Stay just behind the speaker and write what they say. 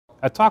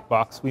At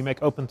Tokbox, we make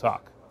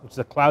OpenTalk, which is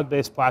a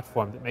cloud-based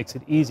platform that makes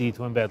it easy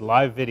to embed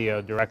live video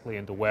directly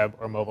into web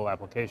or mobile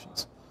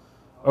applications.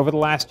 Over the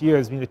last year,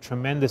 there's been a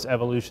tremendous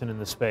evolution in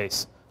the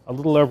space. A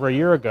little over a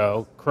year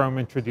ago, Chrome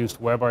introduced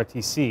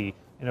WebRTC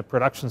in a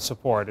production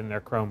support in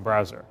their Chrome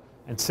browser.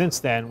 And since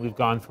then, we've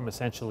gone from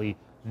essentially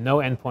no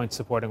endpoint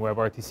supporting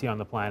WebRTC on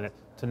the planet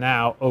to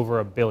now over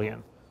 1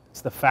 billion.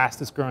 It's the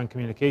fastest growing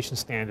communication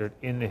standard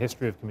in the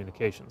history of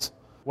communications.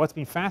 What's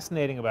been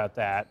fascinating about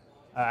that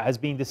has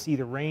been to see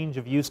the range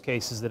of use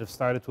cases that have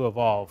started to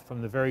evolve from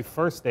the very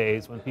first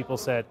days when people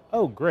said,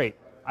 oh great,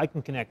 I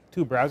can connect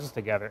 2 browsers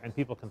together and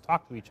people can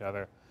talk to each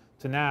other,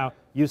 to now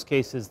use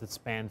cases that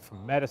span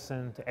from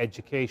medicine to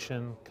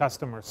education,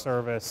 customer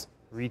service,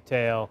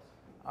 retail,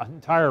 an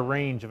entire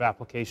range of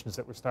applications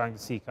that we're starting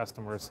to see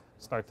customers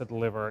start to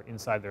deliver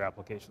inside their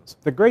applications.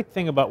 The great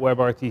thing about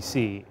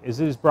WebRTC is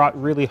it has brought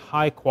really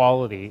high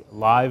quality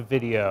live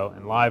video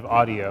and live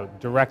audio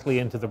directly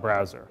into the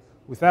browser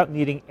without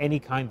needing any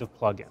kind of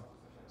plugin.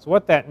 So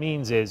what that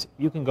means is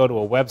you can go to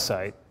a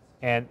website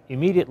and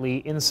immediately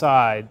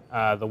inside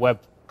the web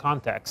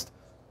context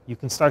you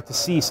can start to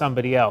see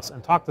somebody else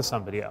and talk to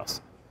somebody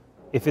else.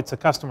 If it's a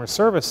customer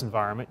service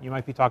environment, you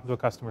might be talking to a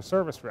customer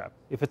service rep.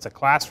 If it's a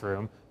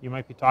classroom, you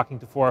might be talking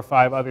to 4 or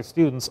 5 other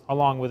students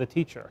along with a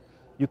teacher.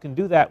 You can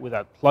do that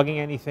without plugging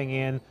anything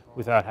in,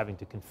 without having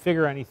to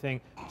configure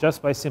anything,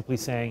 just by simply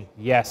saying,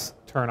 yes,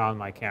 turn on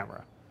my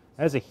camera.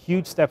 That is a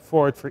huge step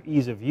forward for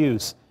ease of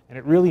use, and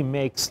it really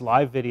makes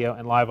live video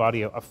and live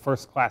audio a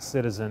first-class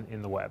citizen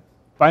in the web.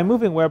 By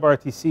moving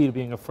WebRTC to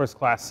being a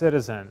first-class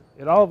citizen,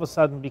 it all of a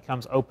sudden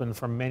becomes open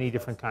for many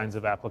different kinds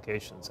of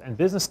applications, and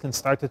business can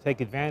start to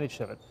take advantage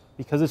of it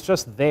because it's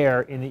just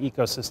there in the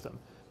ecosystem.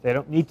 They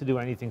don't need to do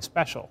anything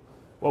special.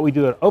 What we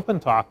do at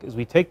OpenTalk is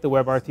we take the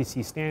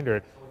WebRTC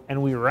standard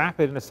and we wrap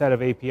it in a set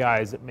of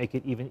APIs that make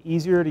it even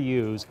easier to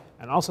use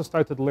and also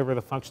start to deliver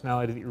the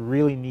functionality that you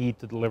really need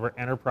to deliver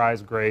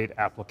enterprise-grade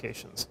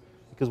applications.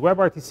 Because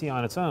WebRTC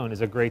on its own is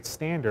a great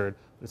standard,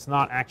 but it's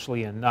not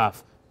actually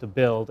enough to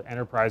build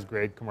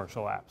enterprise-grade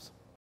commercial apps.